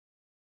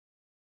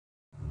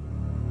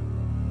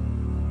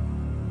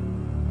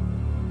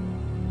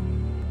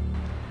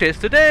practice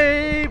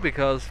today,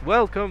 because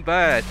welcome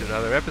back to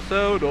another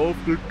episode of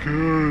The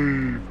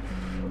Cave,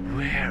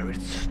 where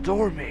it's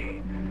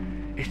stormy,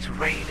 it's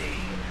rainy,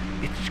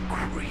 it's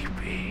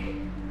creepy,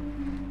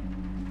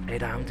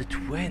 and I'm the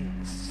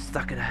twins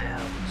stuck in a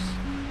house,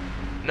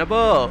 in a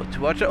boat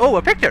to watch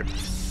a picture!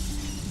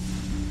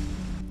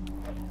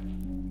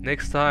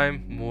 Next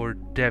time, more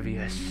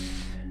devious.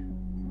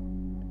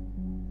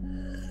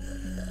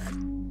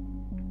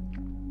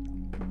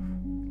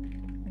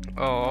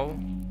 Oh.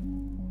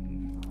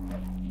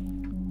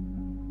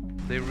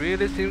 They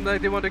really seem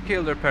like they want to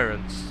kill their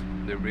parents.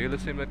 They really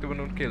seem like they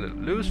want to kill it.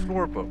 Loose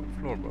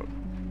floorboard.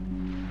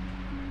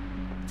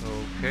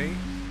 Okay.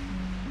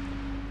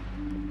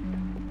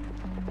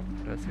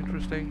 That's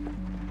interesting.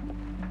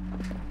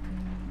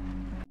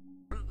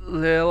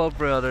 Little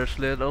brothers,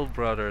 little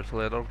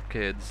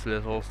kids,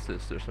 little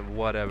sisters, and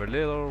whatever.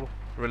 Little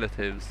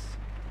relatives.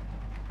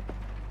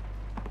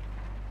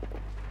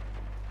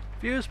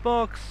 Fuse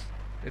box!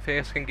 If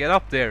I can get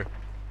up there.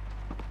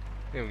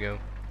 Here we go.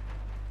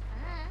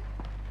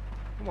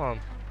 Come on.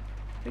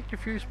 Take your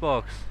fuse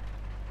box.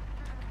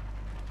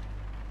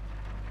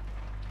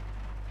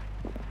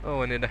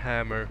 Oh, I need a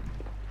hammer.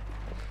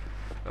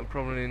 I'm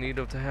probably in need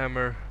of the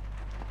hammer.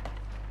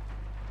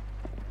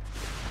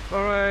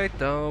 Alright,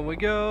 down we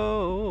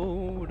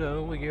go.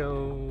 Down we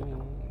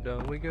go.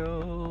 Down we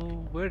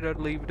go. Where did I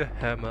leave the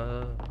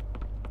hammer?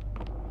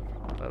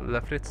 I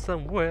left it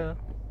somewhere.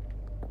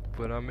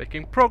 But I'm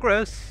making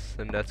progress,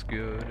 and that's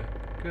good.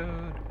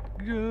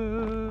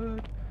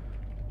 Good.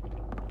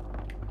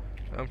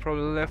 I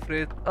probably left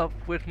it up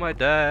with my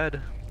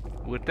dad.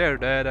 With their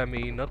dad, I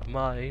mean, not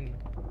mine.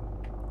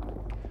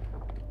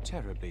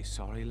 Terribly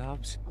sorry,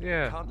 loves.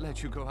 Yeah. Can't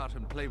let you go out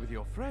and play with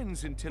your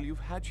friends until you've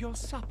had your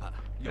supper.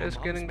 Your Just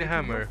mom's getting the making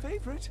hammer. Your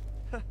favorite,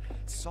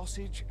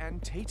 sausage and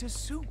tater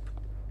soup.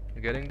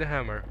 I'm getting the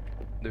hammer,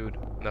 dude.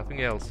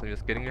 Nothing else. I'm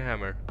just getting a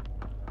hammer.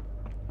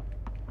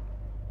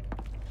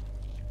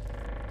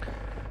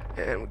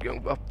 And we're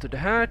going up to the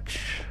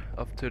hatch,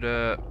 up to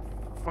the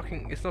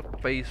fucking, it's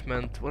not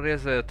basement, what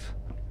is it?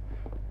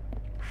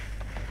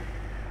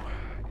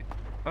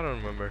 I don't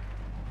remember.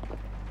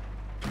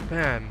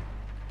 Bam!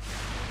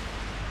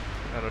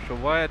 I'm not sure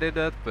why I did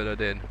that, but I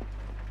did.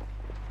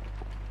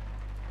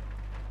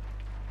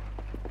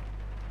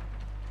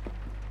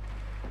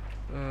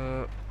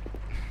 Come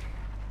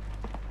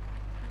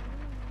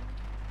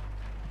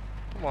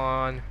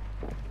on.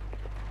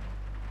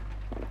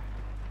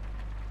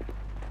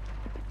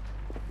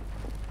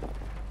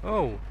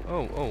 Oh.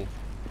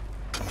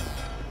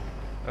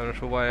 I'm not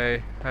sure why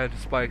I had to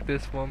spike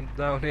this one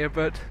down here,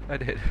 but I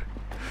did.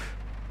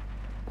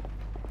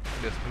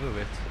 Just move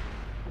it.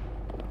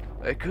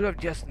 I could have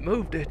just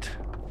moved it.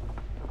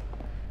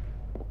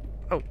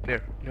 Oh,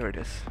 there it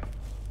is.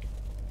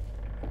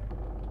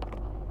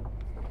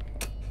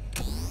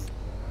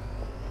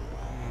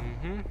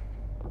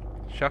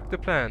 Chuck the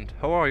plant.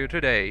 How are you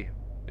today?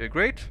 You're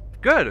great?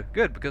 Good,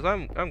 because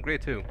I'm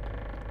great too.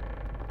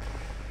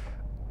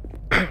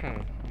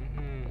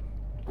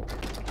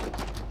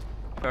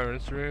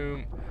 Parents'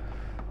 room.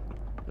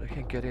 I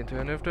can't get into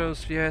any of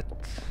those yet.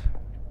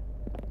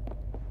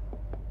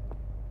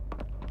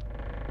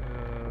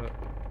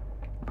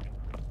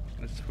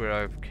 This is where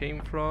I came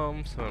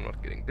from, so I'm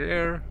not getting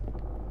there.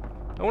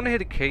 I want to hear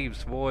the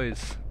cave's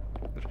voice.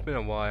 It's been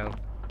a while.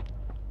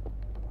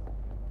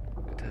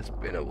 It has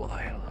been a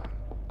while.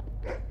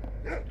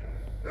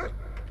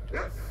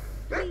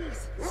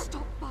 Please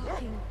stop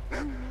barking.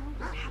 You know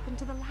what happened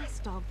to the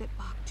last dog that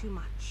barked too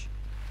much.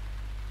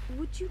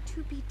 Would you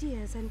two be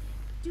dears and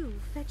do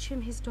fetch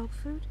him his dog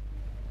food?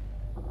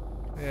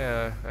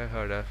 Yeah, I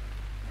heard that.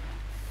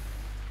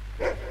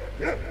 Be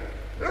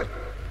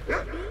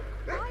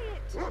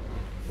quiet!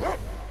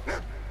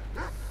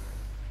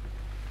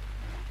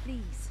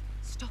 Please,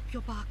 stop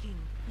your barking.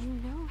 You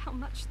know how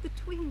much the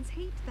twins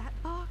hate that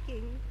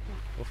barking.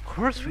 Of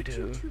course we Would do.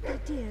 you two be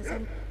dears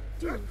and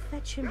do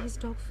fetch him his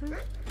dog food?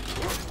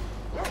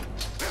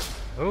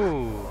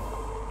 Oh.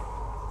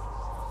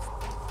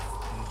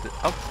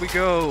 Up we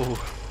go.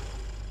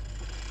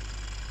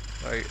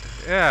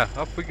 Yeah,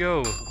 up we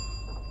go.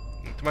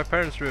 To my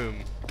parents'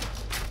 room.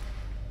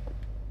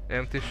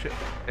 Empty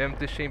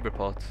chamber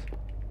pots.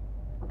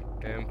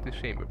 Empty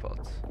chamber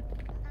pots.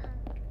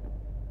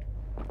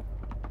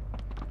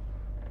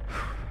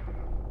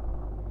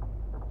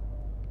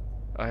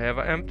 I have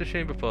an empty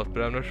chamber pot,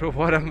 but I'm not sure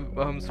what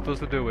I'm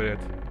supposed to do with it.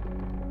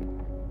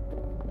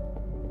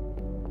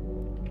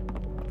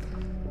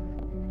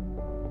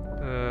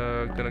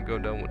 Gonna go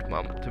down with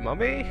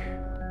mommy.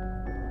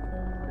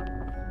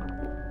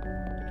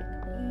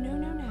 No.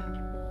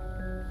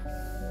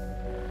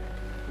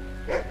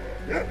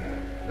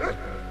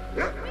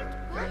 Quit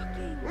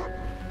barking.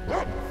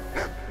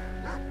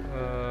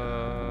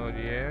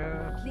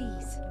 Yeah.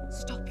 Please,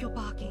 stop your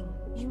barking.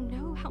 You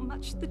know how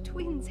much the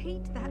twins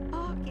hate that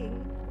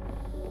barking.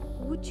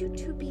 Would you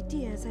two be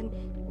dears and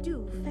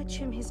do fetch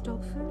him his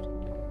dog food?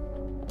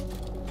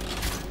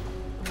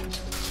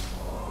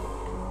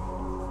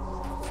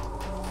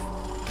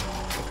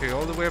 Okay,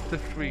 all the way up to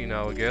 3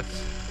 now, I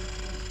guess.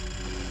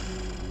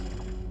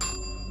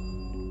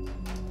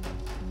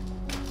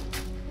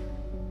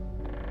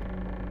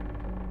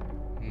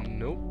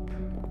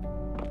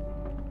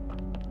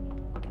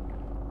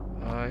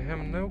 I have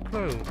no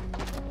clue.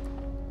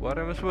 What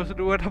am I supposed to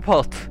do with a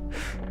pot?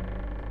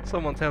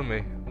 Someone tell me.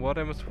 What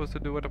am I supposed to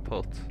do with a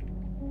pot?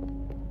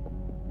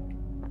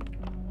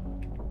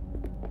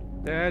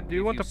 Dad, do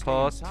you want a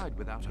pot? Inside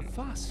without a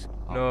fuss,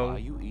 No. I'll buy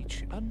you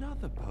each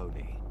another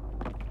pony.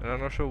 And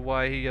I'm not sure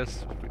why he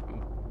is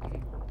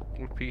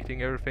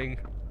repeating everything.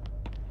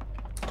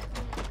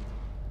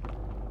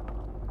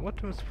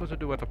 What am I supposed to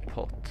do with a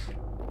pot?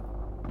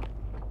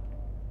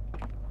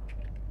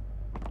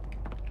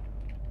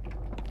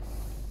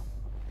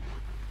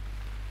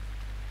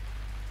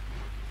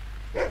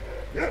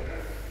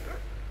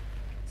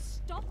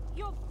 Stop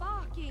your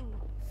barking!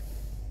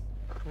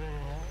 Be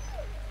quiet!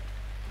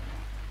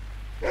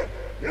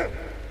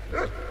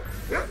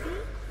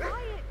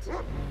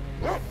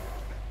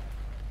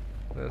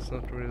 That's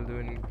not really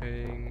doing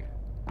anything.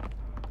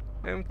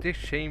 Empty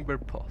chamber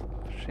pot.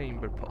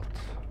 Chamber pot.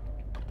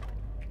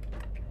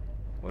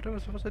 What am I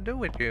supposed to do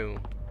with you?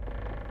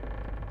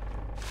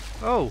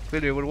 Oh,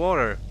 fill you with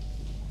water.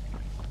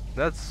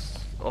 That's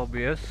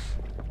obvious.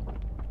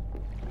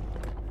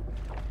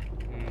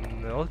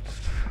 Not.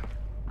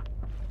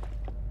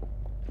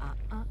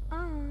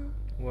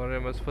 What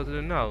am I supposed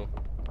to do now?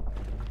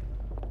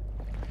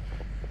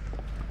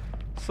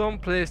 Some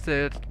place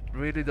that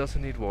really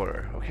doesn't need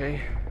water,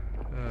 okay?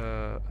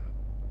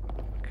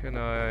 Can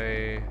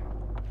I...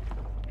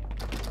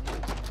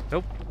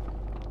 Nope.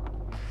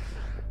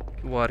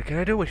 What can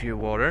I do with you,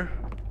 water?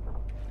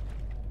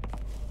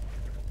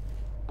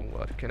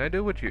 What can I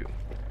do with you?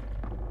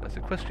 That's a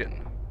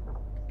question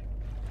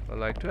I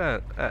like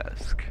to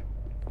ask.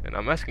 And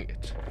I'm asking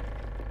it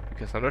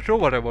because I'm not sure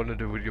what I want to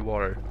do with your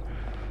water.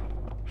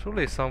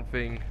 Surely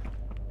something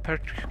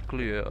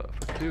peculiar.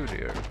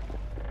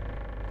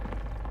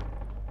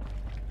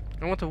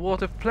 I want to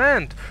water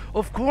plant!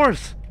 Of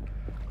course!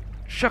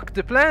 Chuck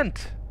the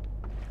plant!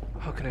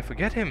 How can I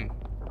forget him?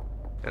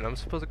 And I'm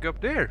supposed to go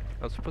up there.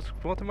 I'm supposed to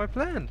water my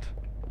plant.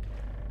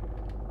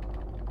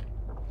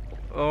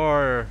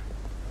 Or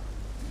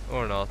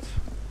not.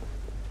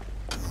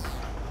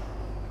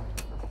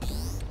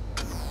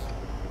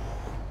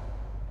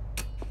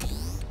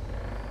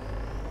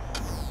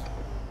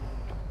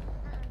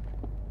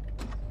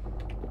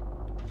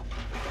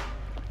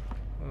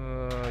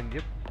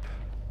 Yep.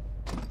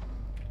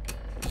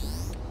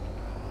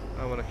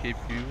 I wanna keep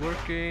you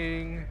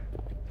working.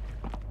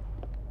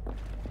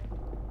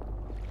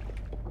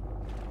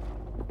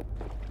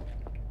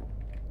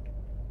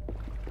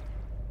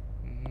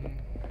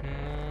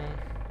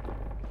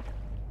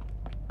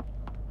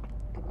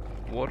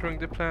 Watering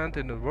the plant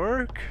didn't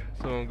work,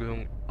 so I'm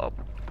going up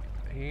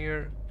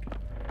here.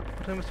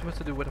 What am I supposed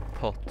to do with a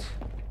pot?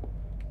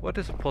 What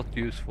is a pot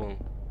used for?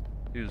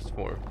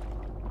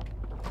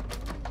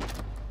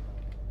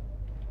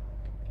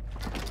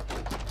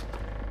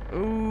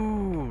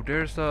 Oh,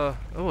 there's a...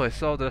 Oh, I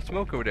saw the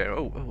smoke over there.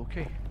 Oh,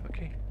 okay.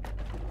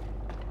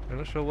 I'm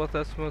not sure what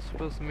that's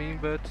supposed to mean,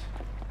 but...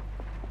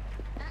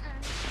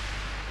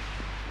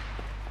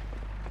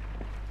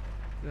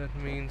 That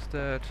means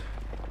that...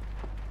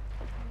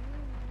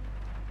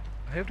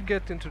 I have to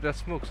get into that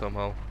smoke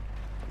somehow.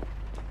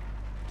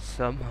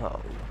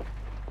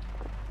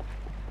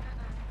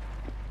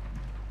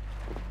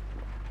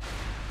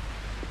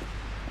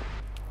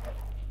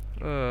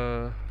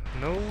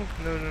 No.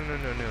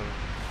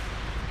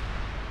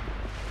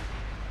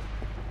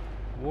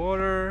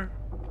 Water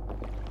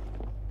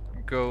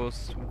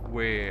goes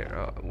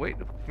where? Wait,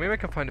 maybe I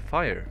can find a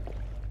fire.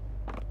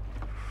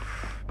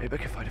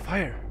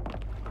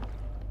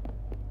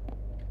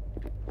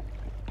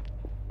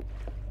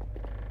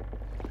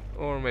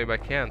 Or maybe I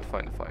can't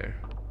find a fire.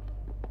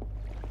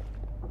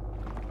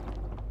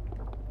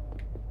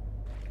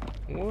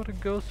 Water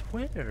goes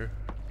where?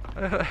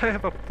 I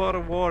have a pot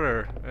of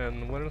water,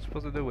 and what am I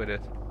supposed to do with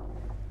it?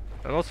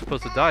 I'm not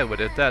supposed to die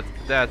with it.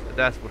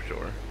 That's for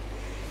sure.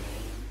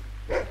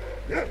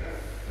 Quit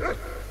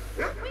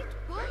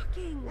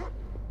barking!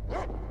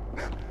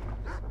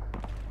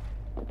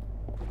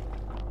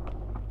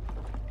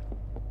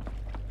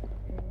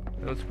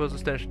 I'm supposed to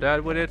stench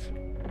Dad with it.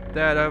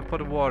 Dad, I have a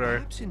pot of water.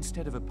 Perhaps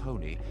instead of a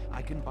pony,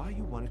 I can buy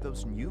you one of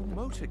those new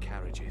motor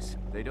carriages.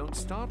 They don't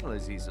startle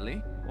as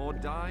easily or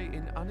die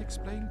in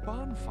unexplained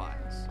barn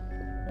fires.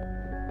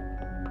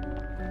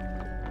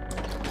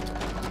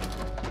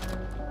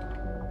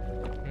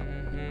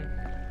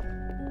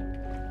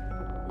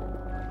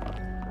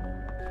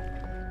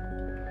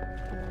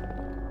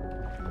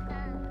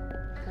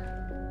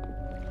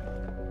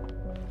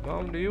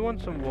 Mom, do you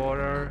want some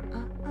water?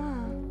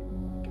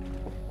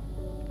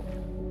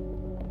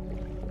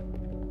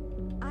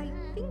 I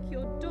think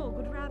your dog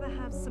would rather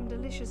have some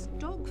delicious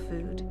dog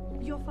food.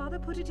 Your father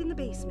put it in the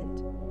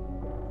basement.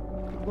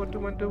 What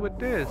do I do with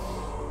this?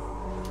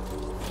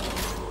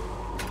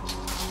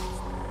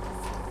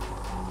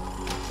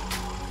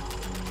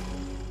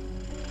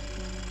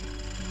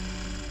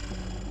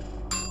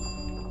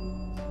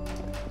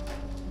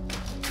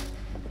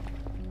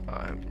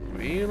 I'm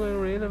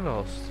really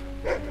lost.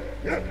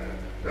 Be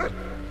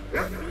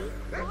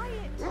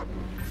quiet!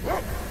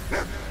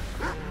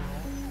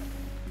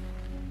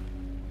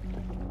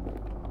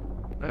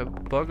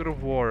 bucket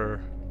of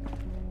water.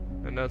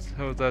 And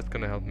how's that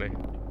gonna help me?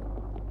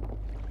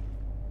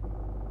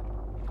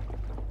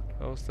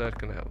 How's that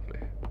gonna help me?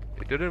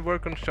 It didn't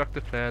work on shock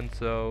the plant,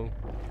 so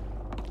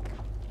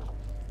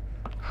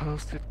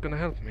how's it gonna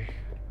help me?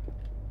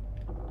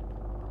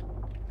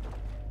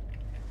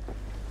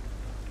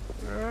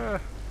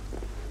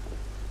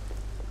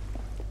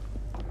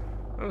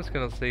 I'm just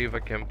gonna see if I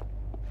can.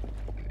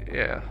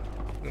 Yeah,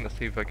 I'm gonna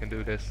see if I can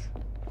do this.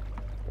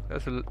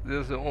 That's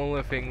the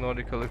only thing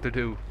logical to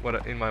do.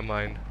 In my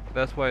mind,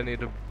 that's why I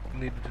needed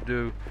to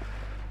do.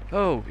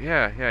 Oh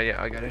yeah,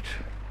 I got it.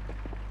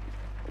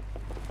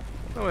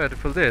 Oh, I had to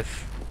fill this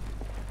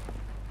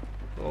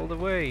all the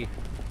way,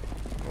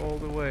 all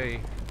the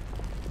way.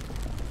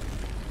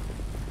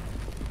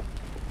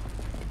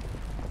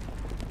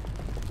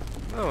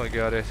 Oh, I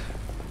got it.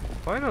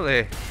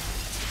 Finally.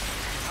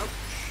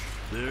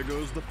 There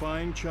goes the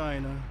fine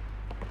china.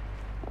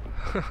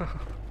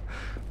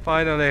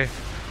 Finally,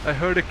 I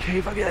heard a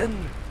cave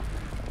again.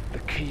 The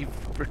cave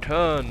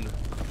returned.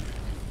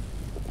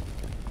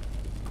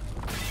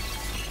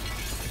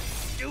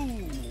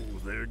 Ooh,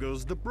 there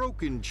goes the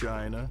broken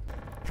china.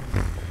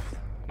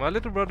 My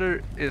little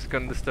brother is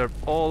gonna disturb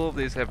all of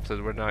these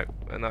episodes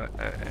and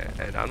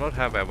I'm not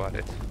happy about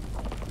it.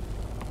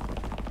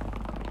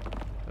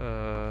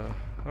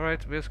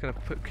 Alright, we're just gonna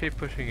keep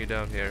pushing you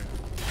down here.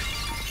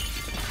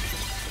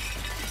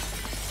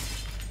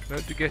 We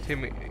have to get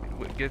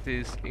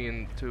these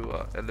into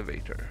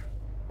elevator.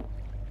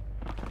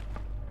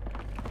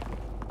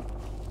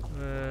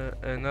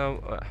 And now,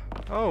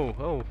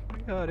 oh, I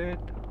got it.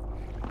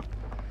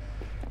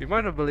 You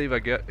might not believe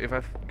if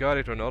I got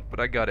it or not, but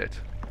I got it.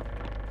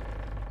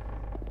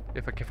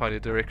 If I can find the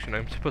direction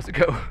I'm supposed to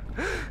go.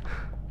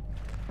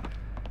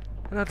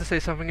 And not to say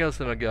something else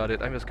than I got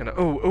it, I'm just gonna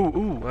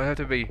I have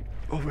to be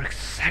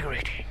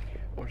over-exaggerating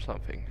or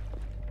something.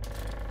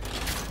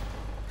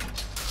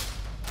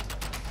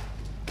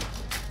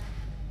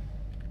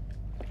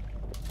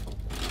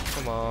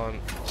 Come on,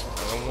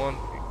 I want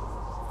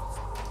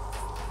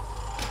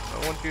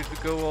you to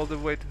go all the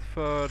way to the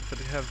third, but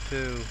you have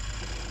to.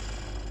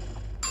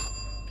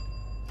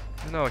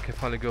 And now I can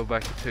finally go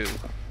back to 2.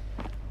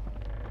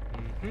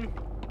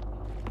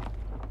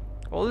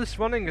 All this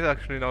running is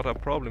actually not a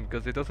problem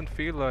because it doesn't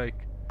feel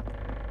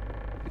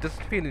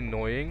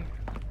annoying.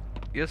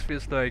 It just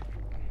feels like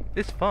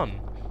it's fun.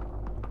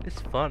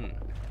 It's fun.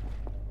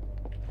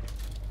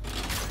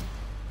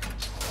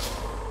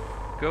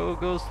 Go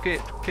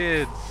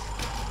kids.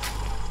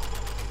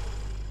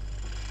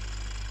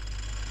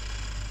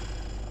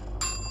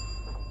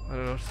 I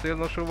don't know, still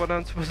not sure what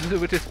I'm supposed to do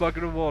with this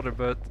bucket of water,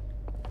 but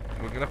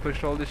we're gonna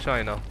push all this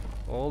China.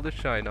 All the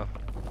China.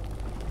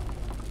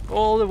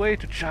 All the way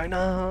to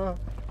China!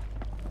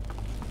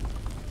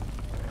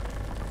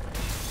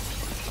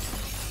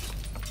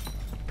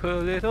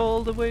 Pull it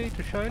all the way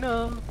to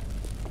China!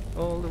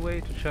 All the way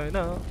to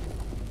China!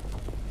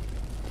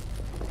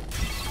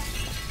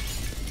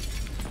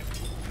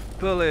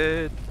 Pull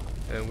it!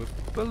 And we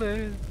pull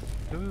it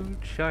to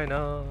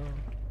China!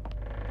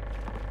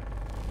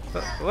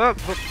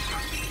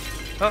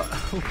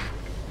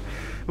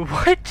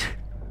 What?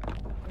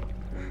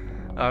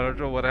 I don't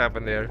know what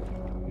happened there.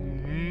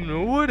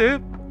 No, what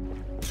if?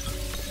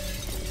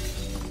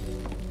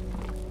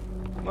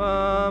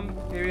 Mom,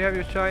 here you have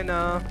your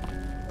china.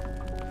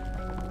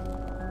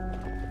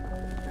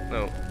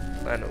 No,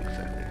 I know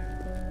exactly.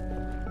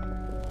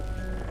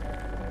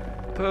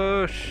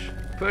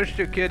 Push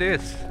your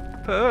kiddies.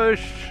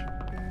 Push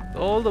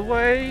all the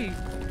way,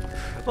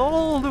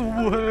 all the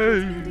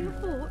way. You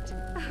fought?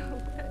 Oh,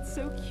 that's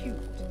so cute.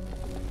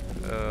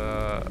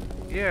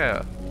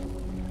 Yeah.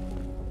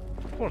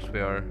 Of course we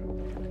are.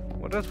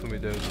 What else will we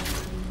do?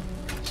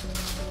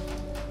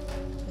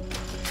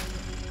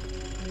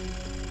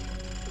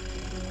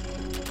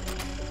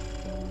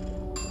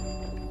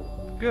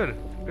 Good,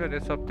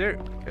 it's up there.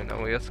 Okay,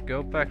 now we just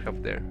go back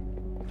up there.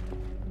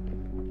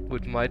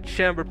 With my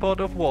chamber pot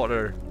of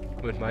water.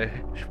 With my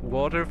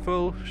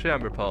waterful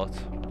chamber pot.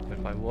 With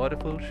my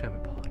waterful chamber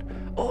pot.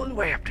 All the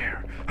way up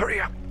there. Hurry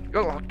up, you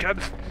little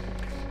kids.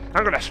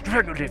 I'm gonna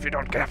strangle you if you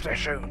don't get up there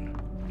soon.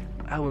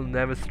 I will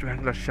never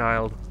strangle a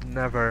child.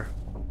 Never.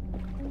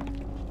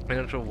 I'm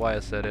not sure why I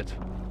said it.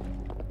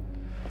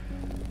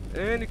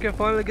 And you can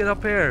finally get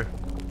up here.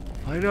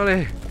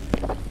 Finally.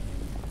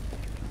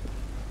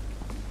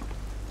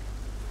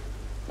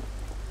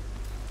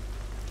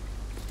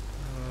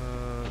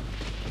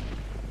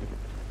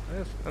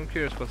 I'm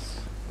curious what's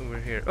over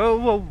here. Oh,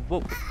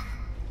 whoa.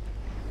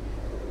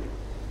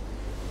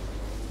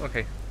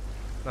 Okay.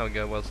 Now we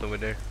got what's over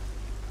there.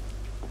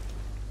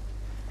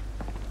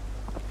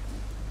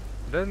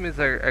 That means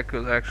I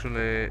could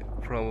actually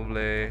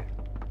probably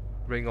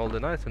bring all the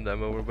knights and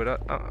them over, but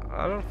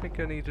I don't think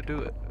I need to do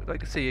it.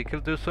 Like I see, I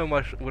can do so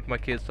much with my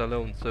kids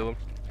alone, so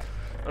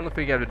I don't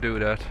think I have to do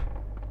that.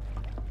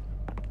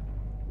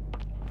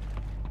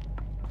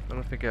 I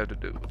don't think I have to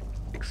do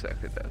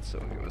exactly that, so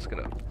I'm just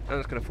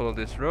gonna follow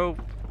this rope,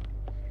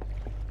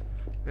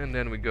 and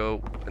then we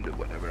go and do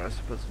whatever I'm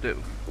supposed to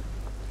do.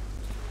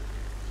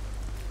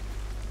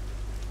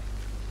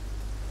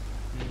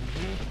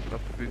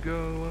 Up we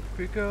go, up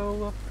we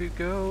go, up we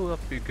go, up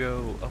we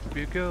go, up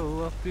we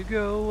go, up we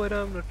go, and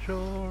I'm not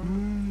sure.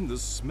 The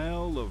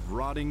smell of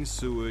rotting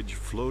sewage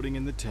floating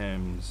in the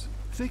Thames.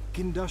 Thick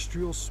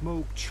industrial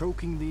smoke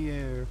choking the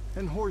air,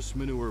 and horse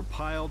manure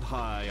piled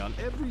high on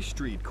every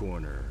street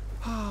corner.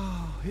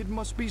 Ah, it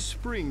must be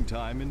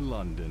springtime in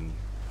London.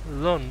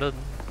 London.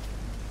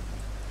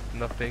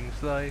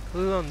 Nothing's like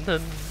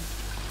London.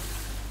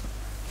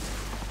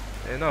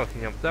 And now I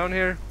can jump down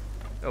here.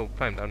 Oh,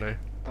 climb down there.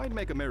 I'd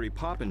make a Mary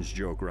Poppins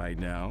joke right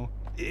now,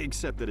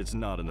 except that it's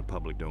not in the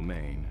public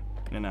domain,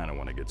 and I don't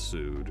want to get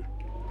sued.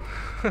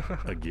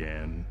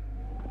 Again.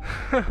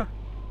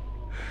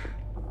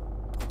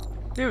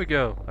 Here we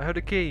go. I have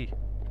the key.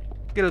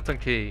 Skeleton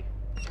key.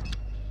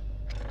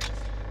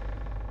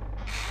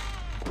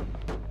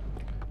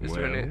 Is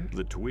there any...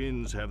 The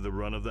twins have the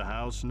run of the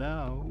house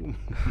now.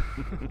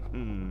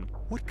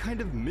 What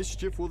kind of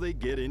mischief will they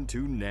get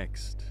into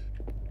next?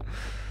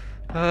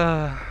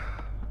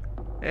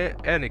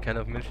 Any kind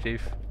of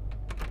mischief.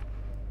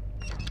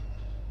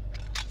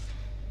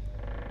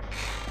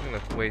 I'm gonna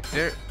have to wait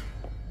there.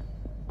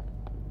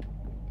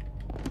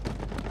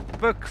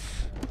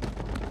 Books!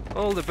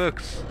 All the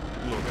books!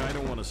 Look, I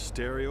don't want to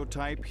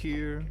stereotype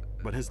here,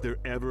 but has there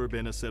ever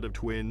been a set of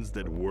twins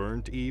that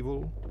weren't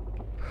evil?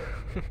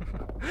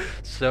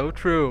 So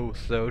true,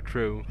 so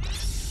true.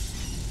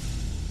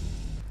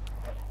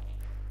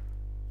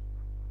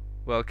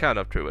 Well, kind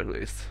of true at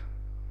least.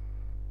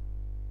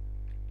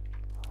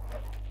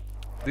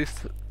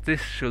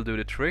 This should do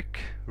the trick.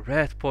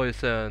 Rat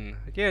poison.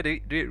 Yeah,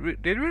 they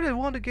really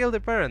want to kill their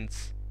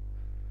parents.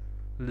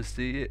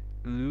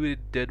 Louis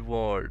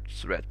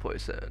Deadward's rat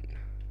poison.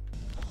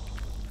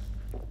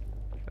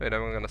 Wait,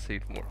 I'm gonna see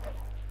it more.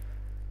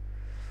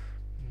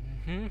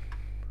 I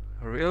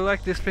really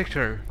like this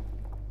picture.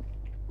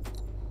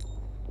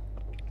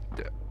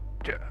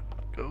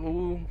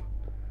 Go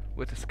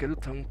with the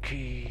skeleton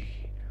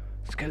key.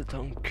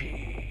 Skeleton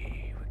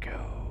key. We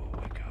go.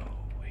 We go.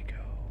 We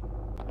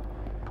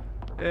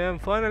go.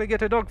 And finally get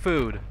the dog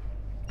food.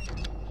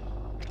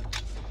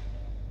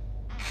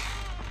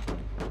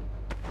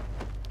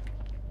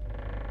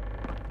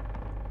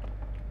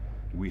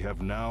 We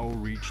have now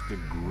reached the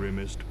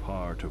grimmest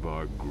part of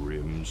our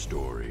grim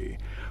story.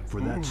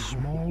 For that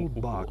small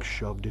box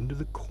shoved into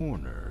the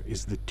corner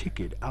is the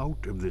ticket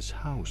out of this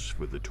house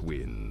for the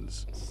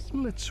twins.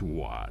 Let's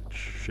watch,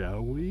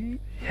 shall we?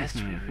 Yes,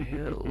 we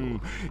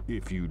will.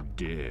 If you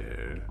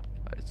dare.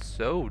 I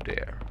so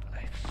dare.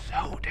 I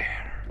so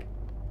dare.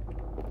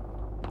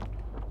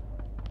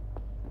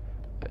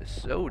 I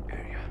so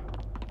dare you.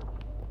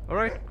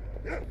 Alright.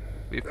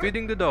 We're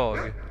feeding the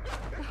dog.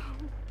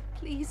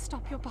 Please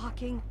stop your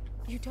barking.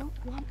 You don't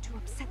want to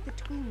upset the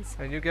twins.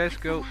 And you guys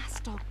like go. The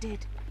last dog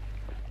did.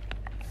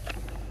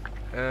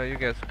 You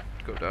guys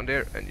go down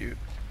there and you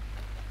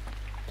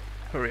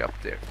hurry up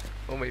there.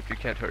 Oh wait, you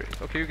can't hurry.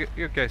 Okay,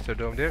 you guys are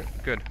down there.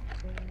 Good.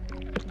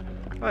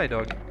 Hi,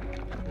 dog.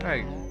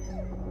 Hi.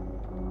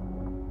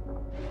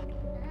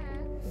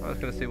 I was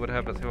gonna see what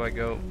happens if I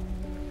go.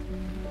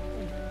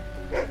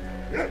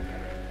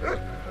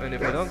 And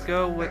if I don't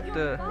go with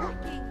the.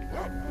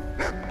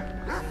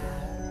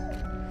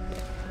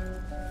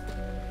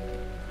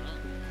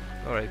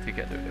 Alright, you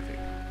can't do anything.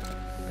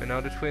 And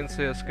now the twins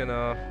is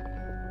gonna.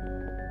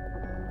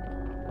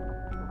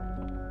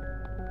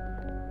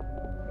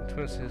 The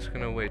twins is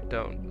gonna wait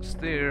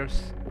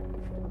downstairs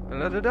and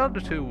let the other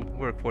two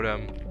work for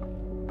them.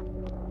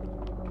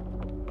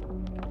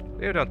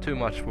 They've done too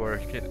much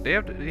work. They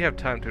have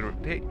time to.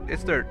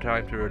 It's their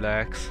time to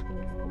relax.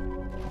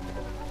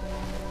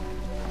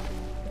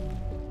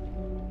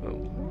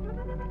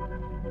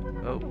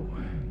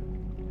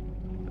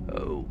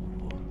 Oh.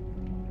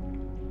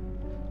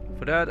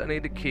 For that, I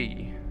need a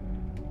key.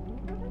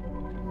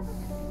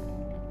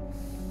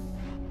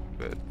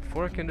 But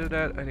before I can do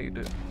that, I need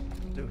to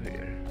do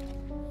here.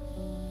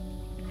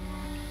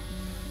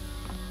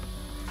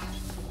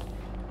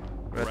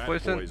 Rat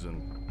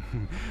poison.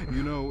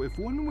 You know, if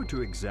one were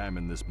to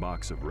examine this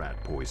box of rat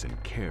poison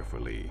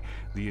carefully,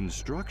 the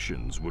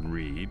instructions would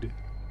read,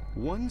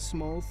 "One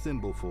small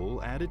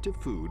thimbleful added to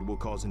food will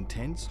cause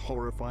intense,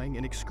 horrifying,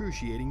 and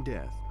excruciating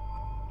death.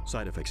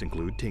 Side effects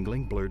include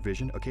tingling, blurred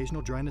vision,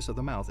 occasional dryness of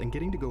the mouth, and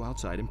getting to go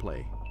outside and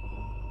play."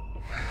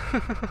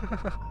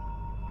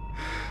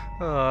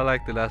 Oh, I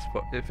like the last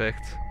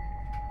effect.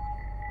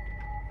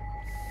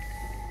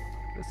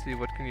 Let's see,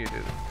 what can you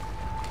do?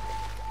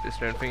 Is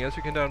there anything else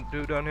you can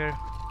do down here?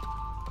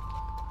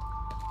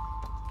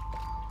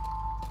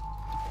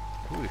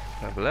 Ooh, I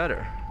have a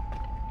ladder.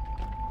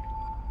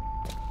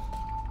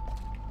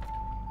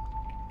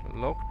 A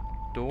locked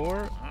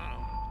door.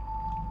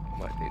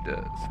 Might need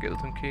a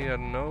skeleton key, I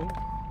don't know.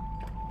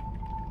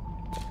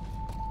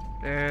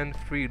 And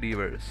 3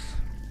 levers.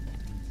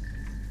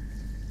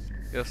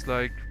 Just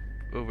like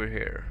over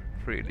here.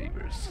 3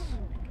 levers.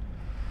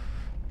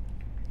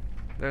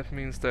 That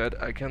means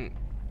that I can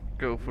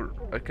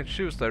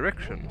choose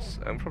directions.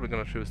 I'm probably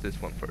gonna choose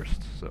this one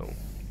first, so.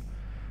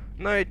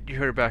 Knight, you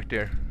heard back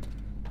there.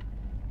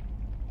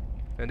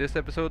 And this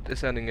episode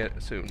is ending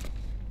soon.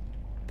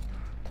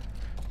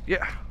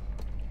 Yeah.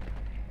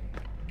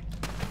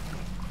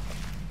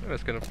 I'm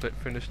just gonna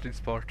finish this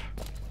part.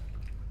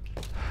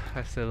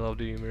 I still love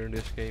the humor in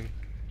this game.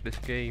 This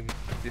game.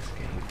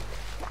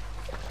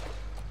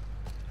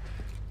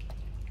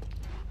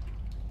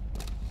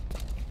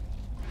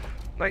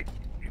 Right,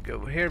 you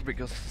go here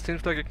because it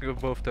seems like I can go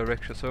both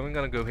directions, so I'm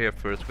gonna go here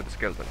first with the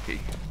skeleton key.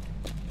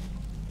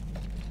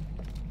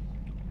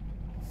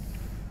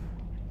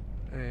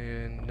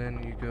 And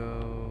then you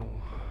go...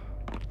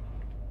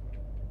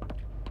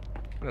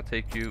 I'm gonna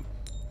take you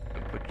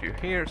and put you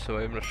here, so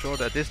I'm not sure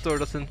that this door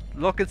doesn't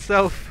lock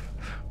itself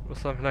or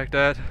something like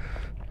that.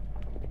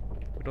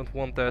 We don't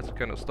want that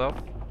kind of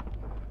stuff.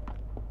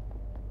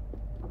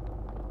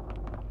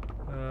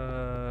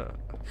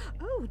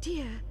 Oh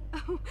dear.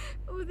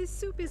 Oh, this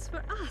soup is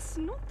for us,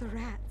 not the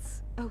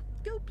rats. Oh,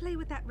 go play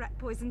with that rat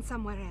poison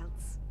somewhere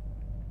else.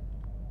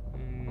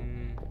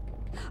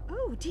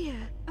 Oh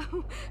dear.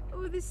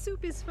 Oh, this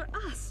soup is for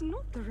us,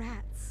 not the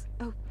rats.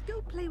 Oh,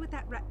 go play with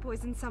that rat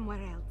poison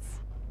somewhere else.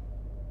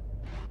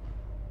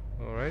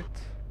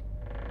 Alright.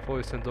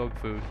 Poison dog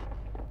food.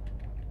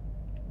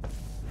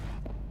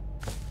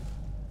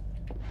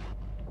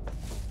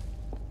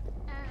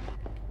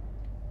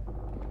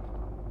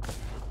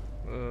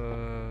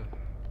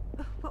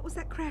 What was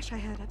that crash I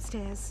heard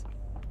upstairs?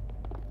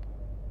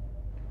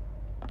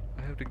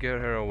 I have to get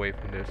her away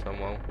from there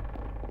somehow.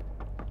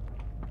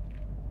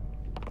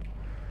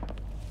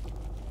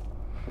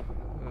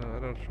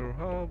 I'm not sure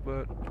how,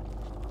 but...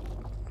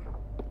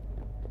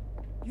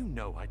 You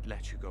know I'd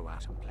let you go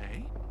out and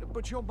play,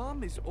 but your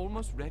mum is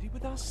almost ready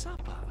with our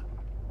supper.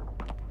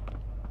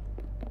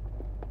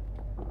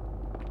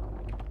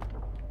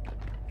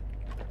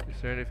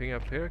 Is there anything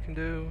up here I can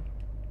do?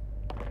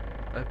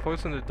 I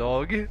poisoned the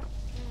dog.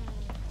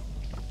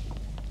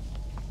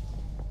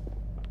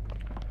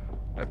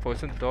 I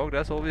poisoned the dog,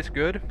 that's always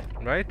good,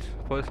 right?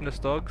 Poisonous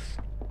dogs.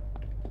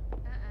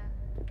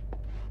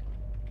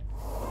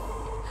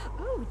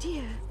 Oh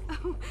dear.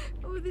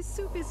 Oh, this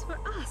soup is for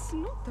us,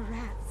 not the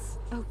rats.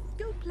 Oh,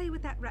 go play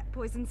with that rat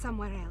poison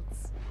somewhere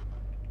else.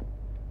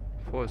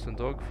 Poison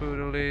dog food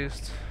at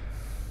least.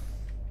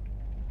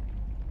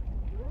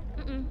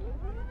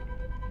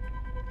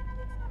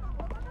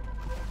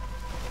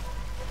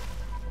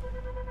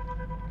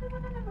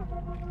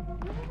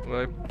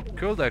 Well, I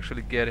could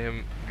actually get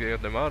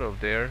them out of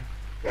there.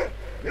 Be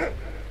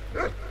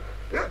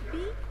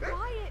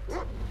quiet.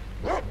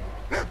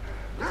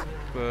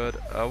 But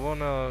I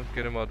wanna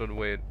get them out of the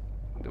way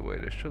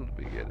they should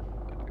be get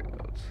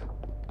out.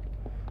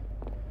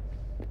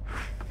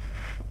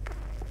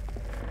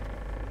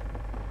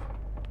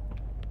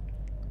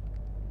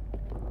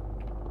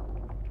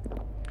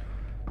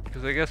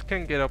 Because I guess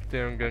can't get up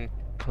there and can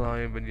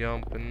climb and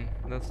jump, and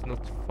that's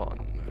not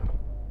fun.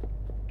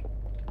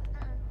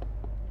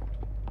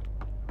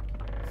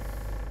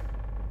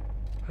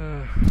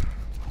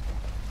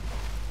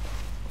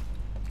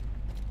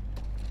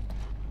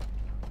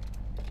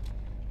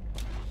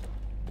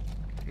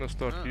 Gonna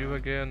start you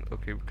again.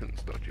 Okay, we can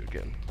start you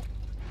again.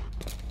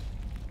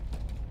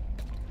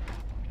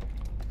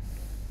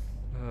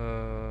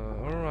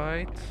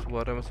 Alright.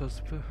 What am I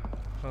supposed to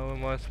how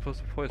am I supposed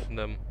to poison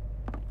them?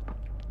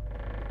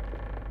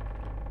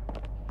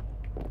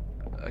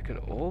 I can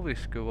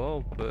always go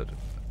out, but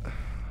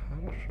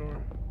I'm not sure.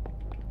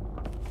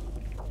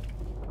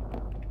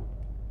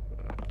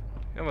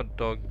 I have a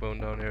dog bone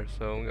down here,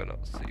 so I'm gonna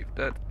see if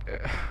that...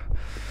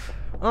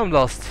 I'm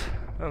lost.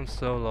 I'm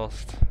so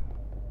lost.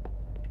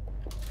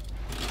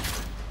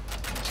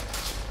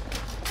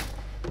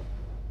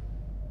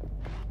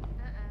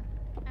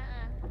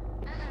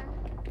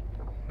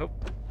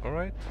 Nope.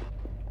 Alright.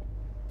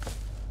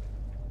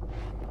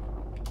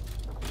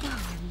 Oh,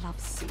 I love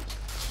soup.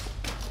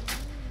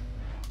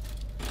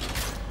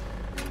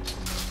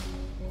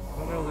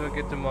 How the hell do I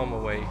get the mom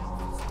away?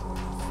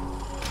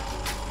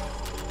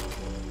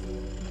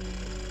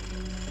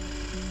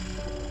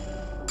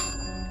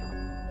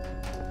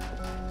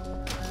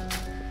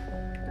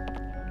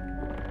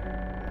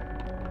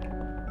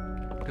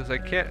 Because I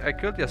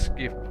could just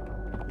keep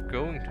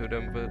going to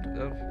them, but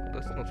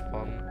that's not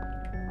fun.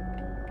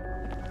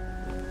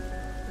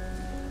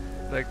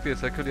 Like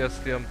this, I could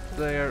just jump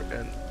there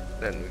and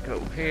then go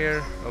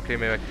here. Okay,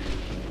 maybe I can...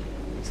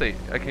 Let's see,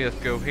 I can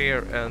just go here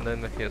and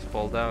then I can just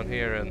fall down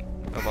here and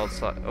I'm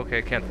outside. Okay,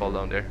 I can't fall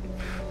down there.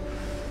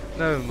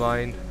 Never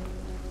mind.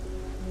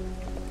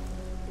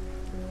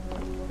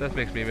 That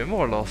makes me even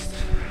more lost.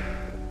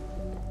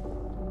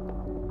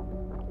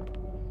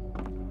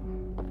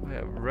 I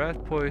have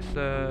rat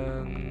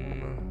poison.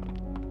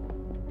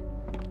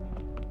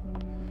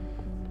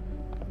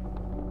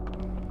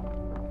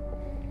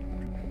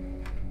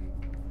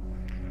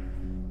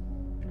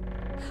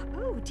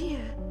 Oh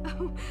dear.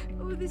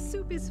 Oh, this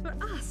soup is for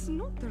us,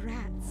 not the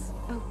rats.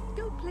 Oh,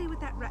 go play with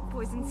that rat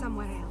poison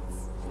somewhere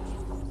else.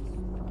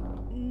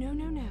 No,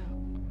 no, no.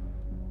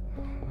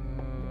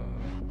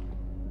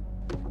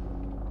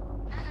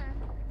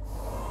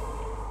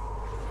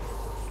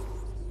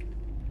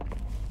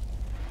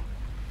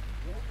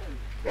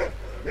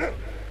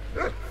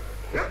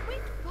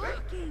 Quit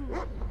barking!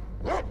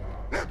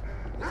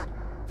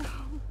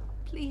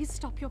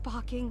 your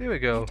barking. Here we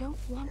go. I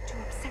don't want to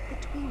upset the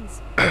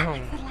twins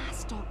like the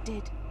last dog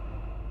did.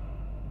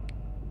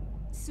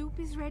 Soup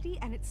is ready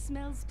and it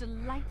smells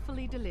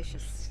delightfully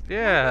delicious.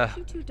 Yeah, Why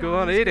don't you two go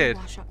on, darlings eat go it.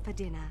 Wash up for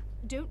dinner.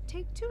 Don't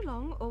take too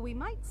long, or we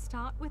might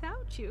start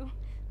without you.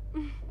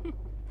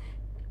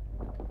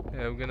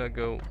 Yeah, I'm gonna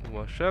go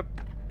wash up.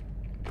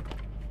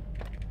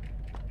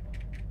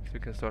 So you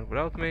can start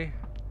without me.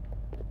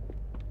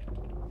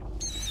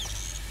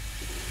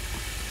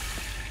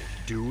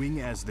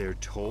 Doing as they're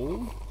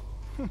told?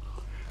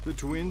 The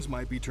twins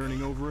might be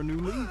turning over a new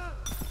leaf.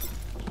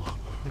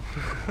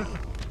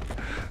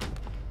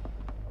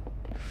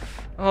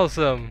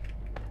 Awesome.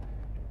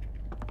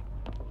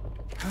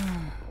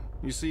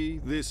 You see,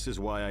 this is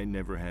why I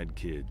never had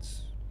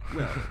kids.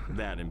 Well,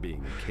 that and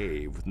being a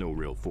cave with no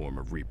real form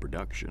of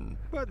reproduction.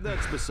 But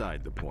that's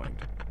beside the point.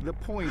 The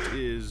point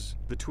is,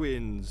 the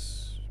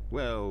twins,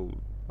 well,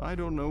 I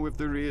don't know if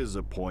there is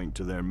a point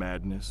to their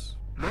madness.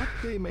 But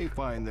they may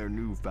find their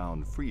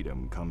newfound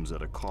freedom comes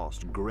at a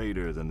cost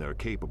greater than they're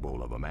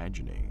capable of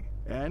imagining.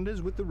 And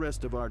as with the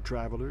rest of our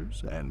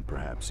travelers, and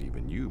perhaps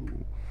even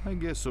you, I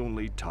guess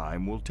only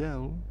time will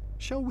tell.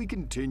 Shall we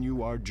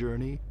continue our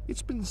journey?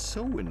 It's been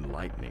so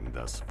enlightening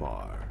thus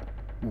far.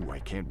 Ooh, I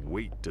can't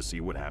wait to see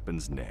what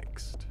happens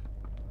next.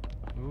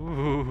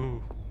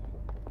 Ooh.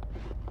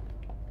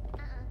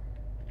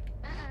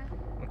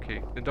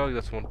 Okay, the dog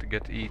doesn't want to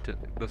get eaten.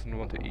 Doesn't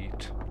want to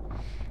eat.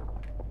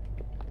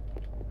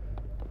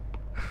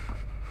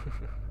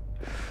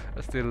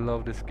 I still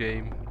love this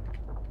game.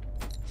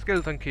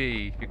 Skeleton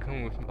key, you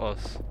come with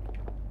us.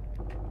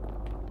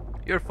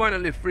 You're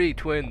finally free,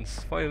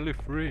 twins. Finally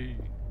free.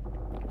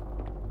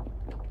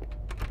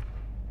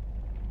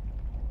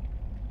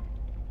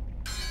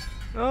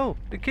 Oh,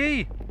 the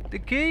key! The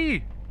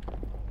key!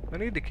 I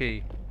need the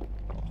key.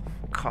 Oh,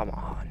 come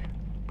on.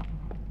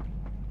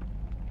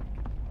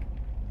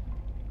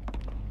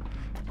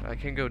 I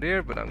can go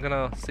there, but I'm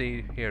gonna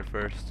see here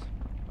first.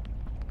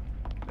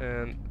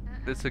 And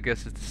this, I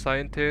guess, is the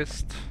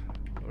scientist.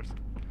 Or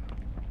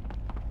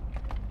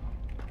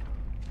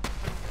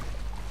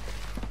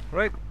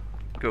right.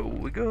 Go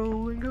we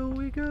go and go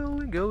we go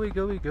and go we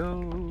go we go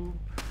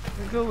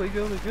and go we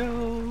go we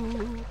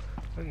go.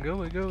 And go,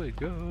 we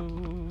go.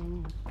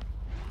 I'm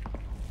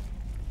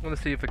gonna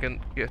see if I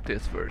can get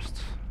this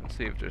first and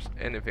see if there's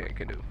anything I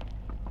can do.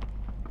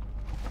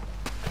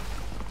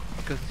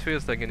 Because it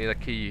feels like I need a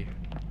key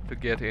to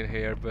get in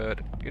here, but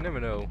you never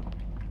know.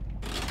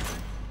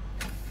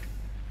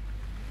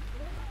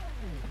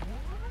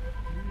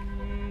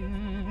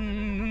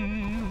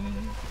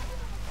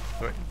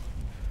 Right.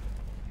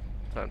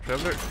 Time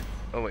traveler.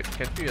 Oh wait,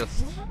 can't you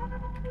just...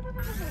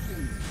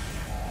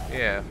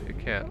 Yeah, you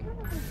can.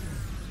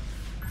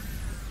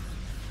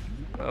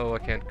 Oh, I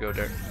can't go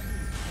there.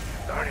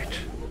 Darn it.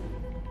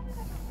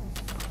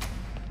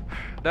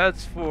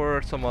 That's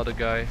for some other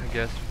guy, I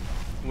guess.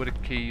 With a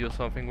key or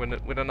something,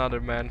 with another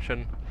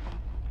mansion.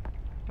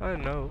 I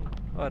don't know.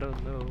 I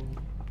don't know.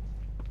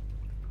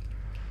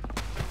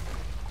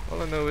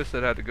 All I know is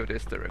that I had to go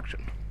this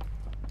direction.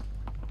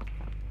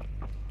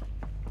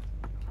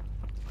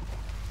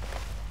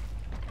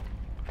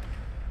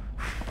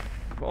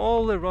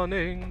 All the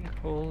running,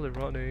 all the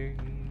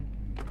running.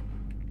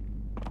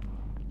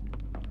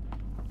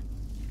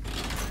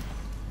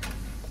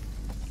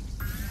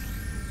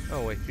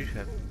 Oh wait, you should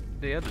have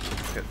the other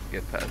can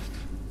get past.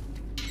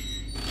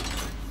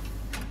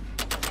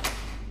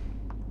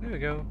 There we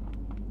go.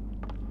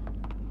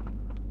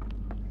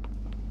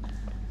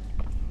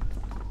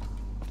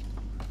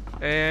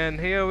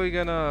 And here we're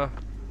gonna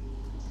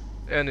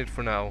end it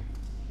for now.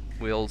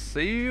 We'll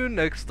see you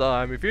next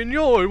time. If you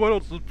enjoy, why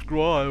not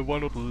subscribe, why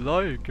not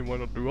like, and why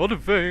not do other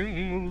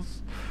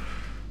things?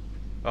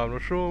 I'm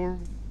not sure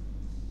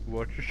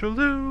what you shall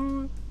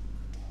do.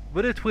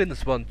 But the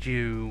twins want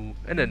you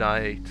in the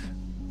night,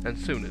 and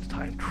soon it's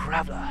time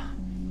traveler.